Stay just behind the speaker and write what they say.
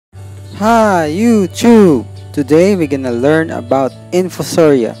Hi YouTube! Today we're gonna learn about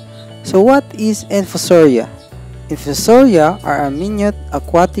Infusoria. So what is Infusoria? Infusoria are a minute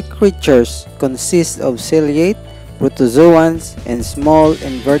aquatic creatures consist of ciliate, protozoans, and small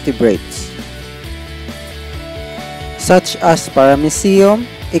invertebrates such as paramecium,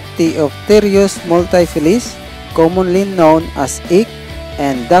 Ichthyopteris multifilus, commonly known as ick,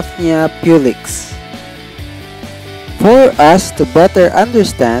 and Daphnia pulex. For us to better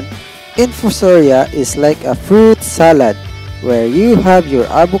understand, Infusoria is like a fruit salad where you have your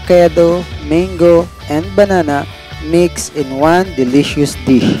avocado, mango, and banana mixed in one delicious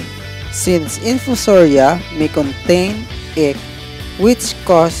dish. Since Infusoria may contain ick, which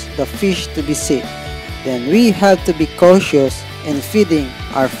cause the fish to be sick, then we have to be cautious in feeding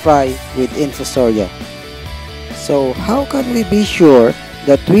our fry with Infusoria. So how can we be sure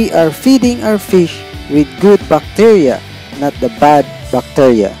that we are feeding our fish with good bacteria, not the bad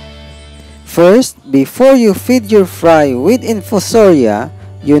bacteria? First, before you feed your fry with Infusoria,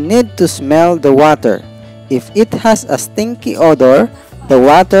 you need to smell the water. If it has a stinky odor, the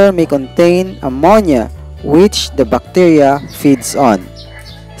water may contain ammonia, which the bacteria feeds on.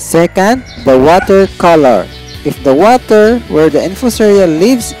 Second, the water color. If the water where the Infusoria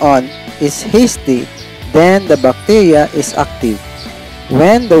lives on is hasty, then the bacteria is active.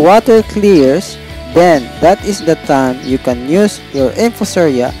 When the water clears, then that is the time you can use your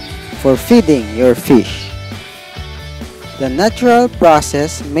Infusoria for feeding your fish. The natural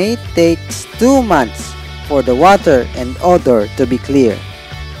process may take 2 months for the water and odor to be clear.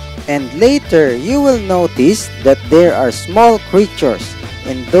 And later, you will notice that there are small creatures,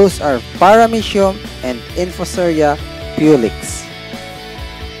 and those are paramecium and Infusoria pulex.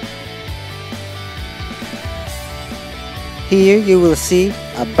 Here you will see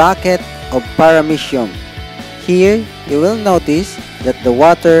a bucket of paramecium. Here you will notice that the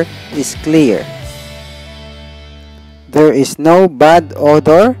water is clear. There is no bad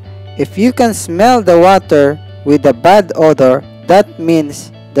odor. If you can smell the water with a bad odor, that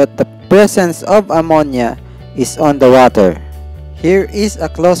means that the presence of ammonia is on the water. Here is a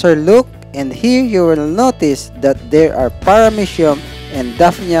closer look, and here you will notice that there are paramecium and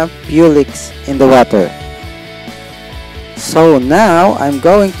Daphnia pulex in the water. So now I'm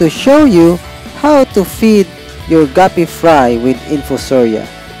going to show you how to feed your guppy fry with Infusoria.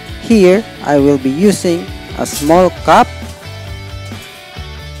 Here I will be using a small cup.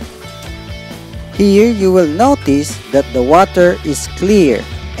 Here you will notice that the water is clear,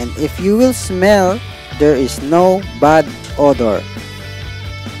 and if you will smell, there is no bad odor.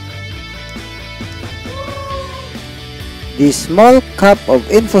 This small cup of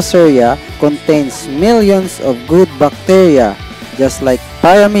Infusoria contains millions of good bacteria, just like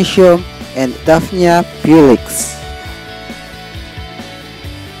paramecium and Daphnia pulex.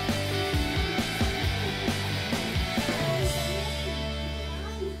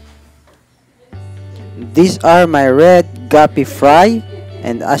 These are my red guppy fry,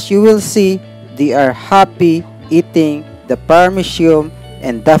 and as you will see, they are happy eating the paramecium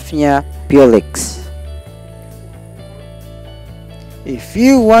and Daphnia pulex. If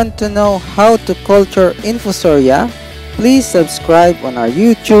you want to know how to culture Infusoria, please subscribe on our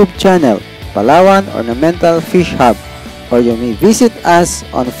YouTube channel, Palawan Ornamental Fish Hub, or you may visit us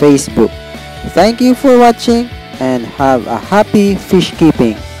on Facebook. Thank you for watching and have a happy fish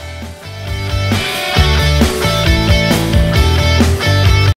keeping.